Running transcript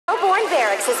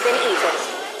barracks has been eaten.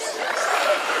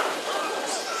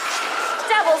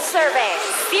 Double serving.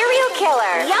 Serial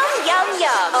killer. Yum, yum,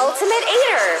 yum. Ultimate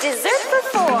eater. Dessert for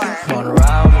 4. Wanna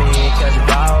ride with me, catch a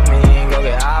vibe with me, go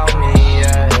get out with me,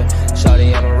 yeah.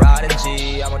 Shawty, I'm a riding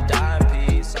G, I'm a die in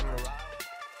peace.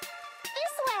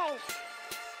 This way.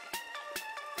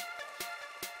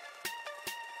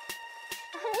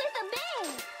 With a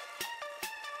bang.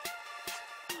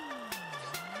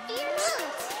 Fear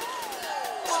not.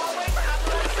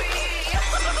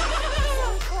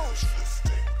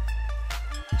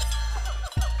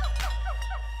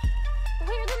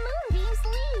 Where the moonbeams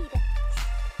lead.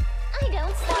 I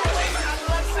don't stop.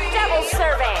 Double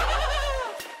serving.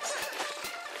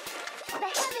 The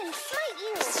heavens smite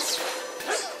you.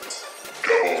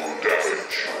 Double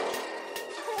damage.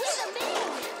 With a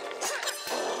bang.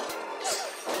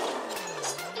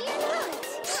 Fear not.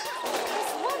 This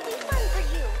won't be fun for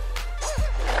you.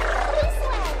 This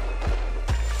way.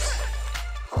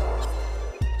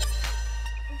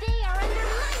 They are under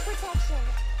my protection.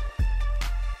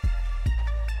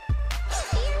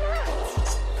 Fear not.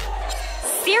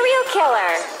 Serial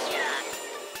killer.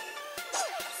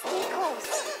 Stay close.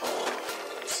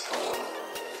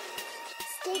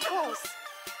 Stay close.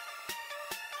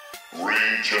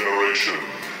 Regeneration.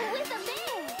 With a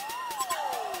bang.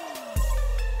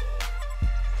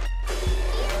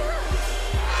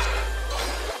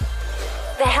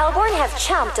 The Hellborn have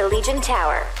chomped a Legion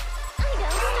tower. I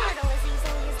don't startle as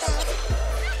easily as that.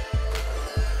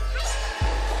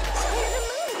 Where the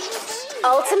moonbeams lead.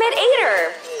 Ultimate eater.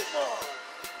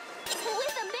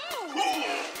 With a bang.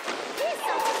 This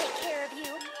ought to take care of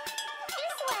you.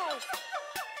 This way.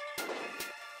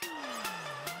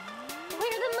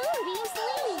 Where the moonbeams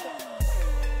lead.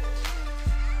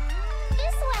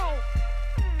 This way.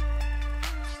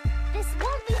 This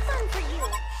won't be fun for you.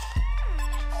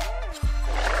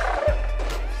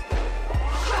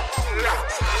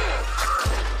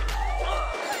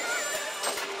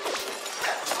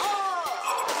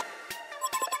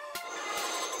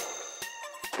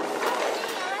 They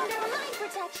are under my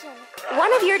protection.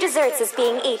 One of your desserts is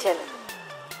being eaten.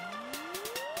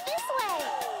 This way.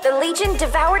 The Legion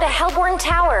devoured a Hellborn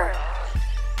tower.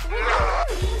 Where the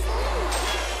moonbeams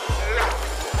lead.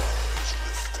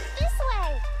 This way.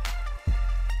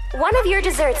 One of your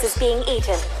desserts is being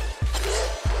eaten.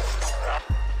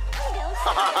 I don't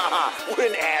stop. What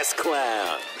an ass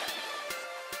clown.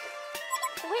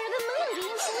 Where the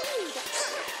moonbeams lead.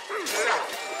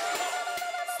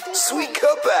 Stay Sweet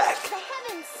close. cutback. The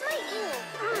heavens smite you.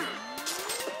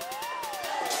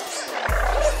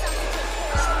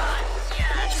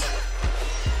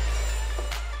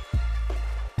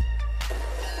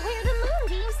 Where the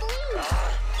moonbeams lead.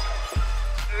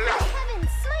 The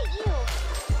heavens smite you.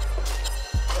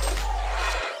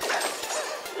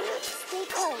 Stay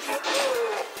close.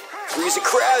 Freeze the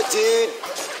crowd, dude.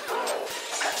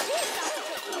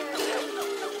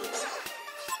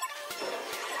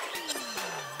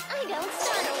 I don't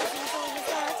startle as easily as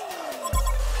that.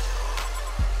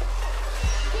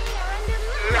 They are under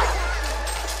my protection.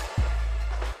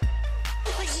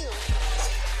 For you.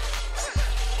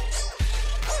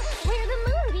 Where the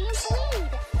moonbeams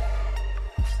lead.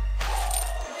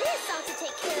 This ought to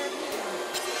take care of you.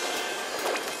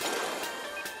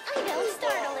 I don't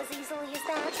startle as easily as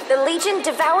that. The Legion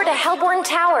devoured a Hellborn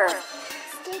tower.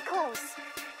 Stay close.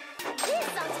 This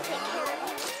ought to take care of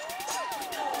you.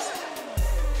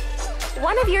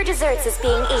 One of your desserts is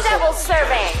being eaten. Double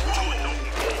serving.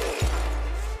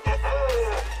 They are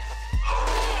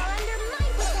under my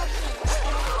protection.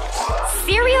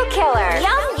 Serial killer.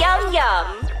 Yum, yum, yum.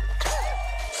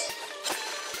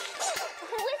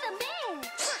 With a bang.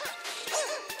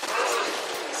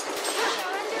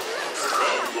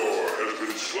 Condor has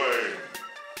been slain.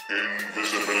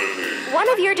 Invisibility. One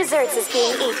of your desserts is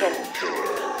being eaten. Killer.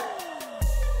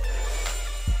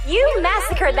 You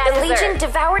massacred that dessert. The Legion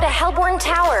devoured a Hellborn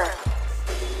tower. I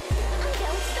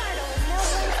don't startle as no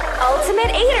one.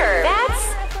 Ultimate eater. That's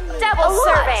double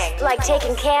serving. Like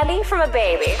taking candy from a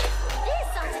baby. This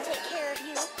ought to take care of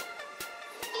you.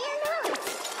 Fear not.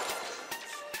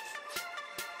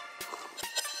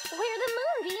 Where the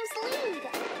moonbeams lead.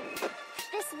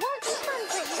 This won't be fun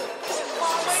for you.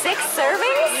 6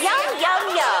 servings? Yum, yum,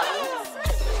 yum.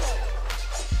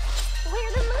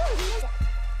 Where the moonbeams.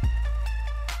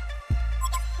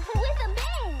 With a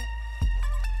bang.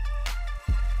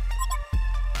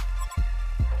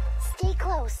 Stay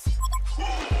close.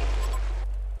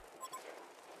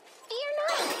 Fear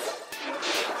not.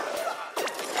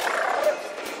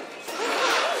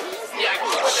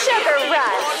 Sugar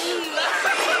rush.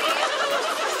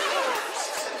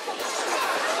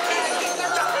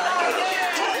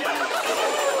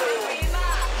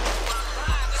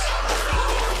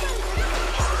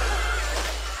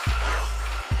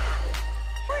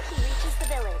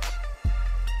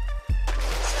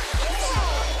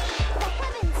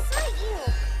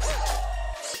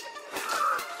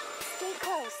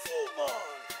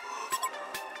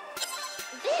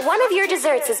 One of your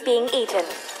desserts is being eaten.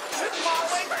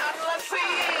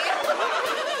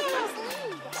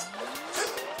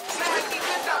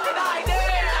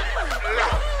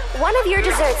 One of your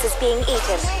desserts is being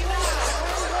eaten.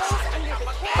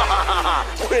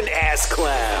 What an ass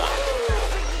clown.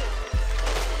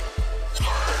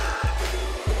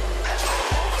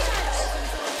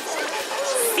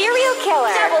 Serial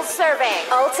killer. Double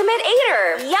serving. Ultimate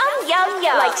eater. Yum, yum,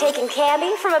 yum. Like taking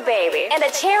candy from a baby. And a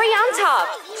cherry on top.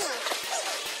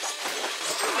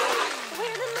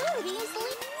 Where the movies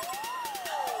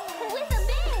with a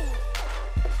bang.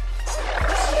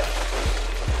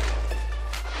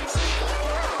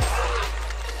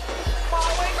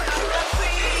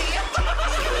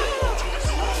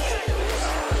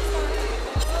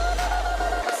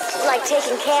 Like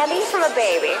taking candy from a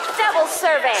baby. Double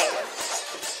serving.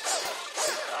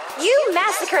 You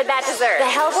massacred that dessert. The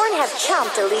Hellborn have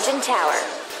chomped a Legion tower.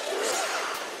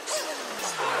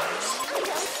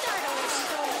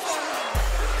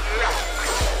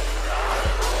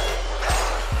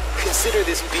 Consider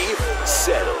this beef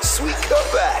settled. Sweet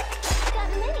comeback. Got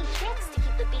many tricks to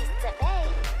keep the beasts at bay.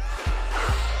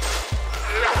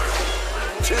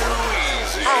 Too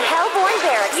easy. A Hellborn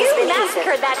barracks has been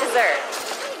massacred that dessert.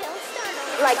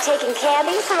 Like taking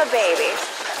candy from a baby.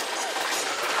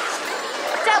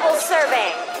 Double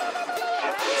serving.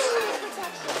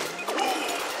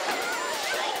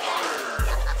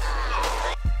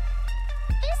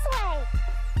 This way.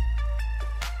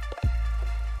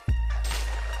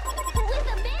 With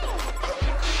a bang.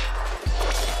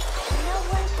 No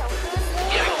one shall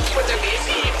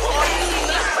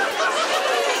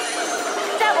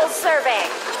Double serving.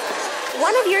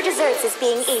 One of your desserts is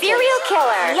being eaten. Serial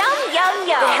killer. Yum, yum,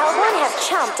 yum. The Hellborn have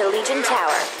chomped a Legion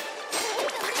tower.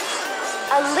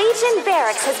 A Legion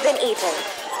barracks has been eaten.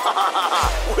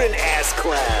 What an ass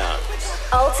clown.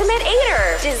 Ultimate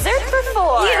eater. Dessert for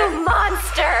 4. You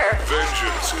monster.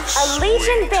 Vengeance is A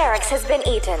Legion sweet. barracks has been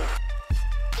eaten.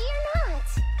 Fear not.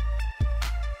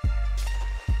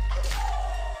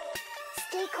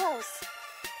 Stay close.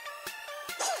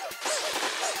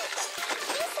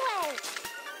 This way.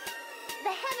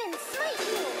 The heavens smite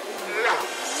you.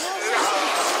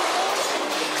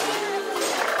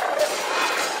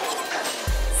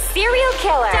 Serial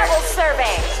killer. Double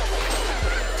serving.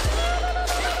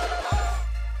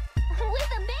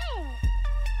 With a bang.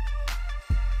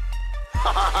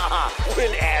 What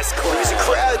an ass clown. There's a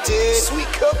crowd, dude.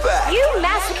 Sweet comeback. You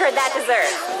massacred that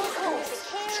dessert. Under the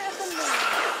care of the moon.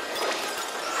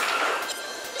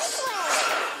 This way.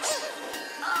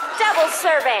 Double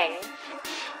serving.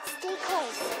 Stay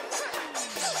close.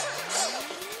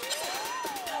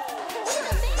 With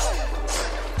a bang.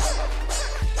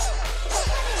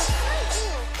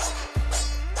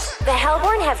 The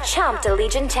Hellborn have chomped a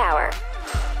Legion tower.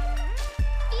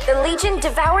 The Legion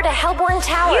devoured a Hellborn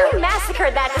tower. You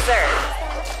massacred that dessert.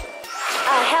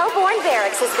 A Hellborn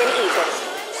barracks has been eaten.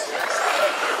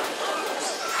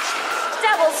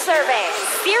 Double serving.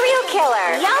 Serial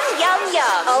killer. Yum, yum,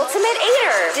 yum. Ultimate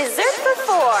eater. Dessert for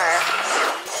 4.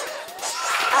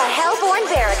 A Hellborn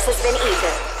barracks has been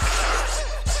eaten.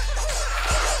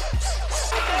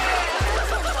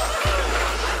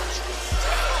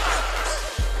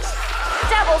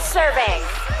 Double serving.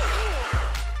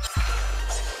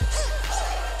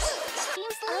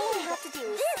 All you have to do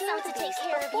is steal to take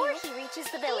care of before he reaches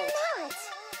the village.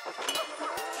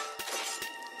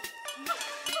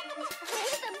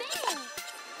 With a bang.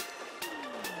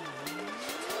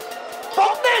 搏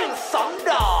命爽的。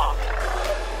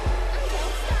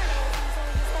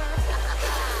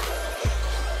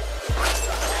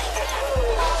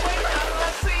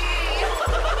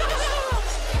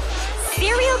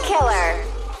 Serial killer.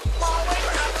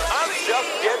 I'm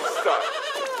just getting started.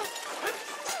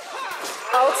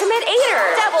 Ultimate eater.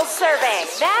 Double serving.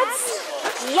 That's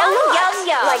yum, yum,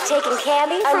 yum. Like taking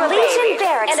candy from a Legion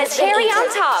barracks and a cherry on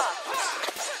top.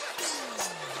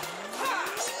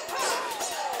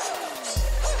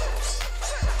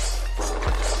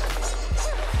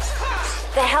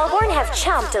 The Hellborn have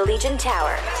chomped a Legion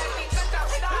tower.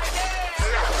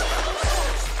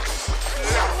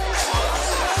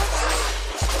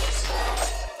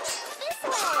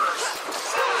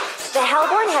 The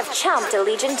Hellborn have chomped a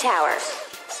Legion tower.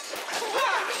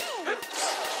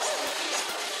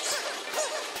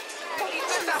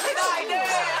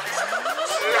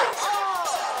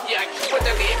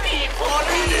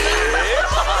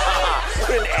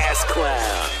 What an ass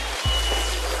clown.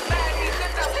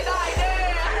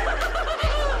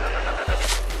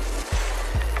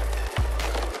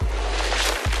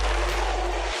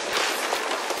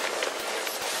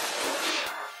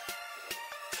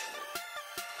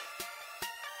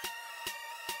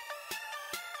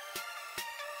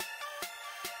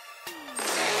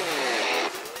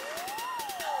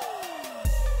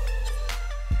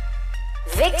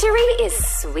 Victory is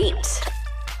sweet.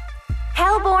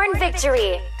 Hellborn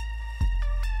victory.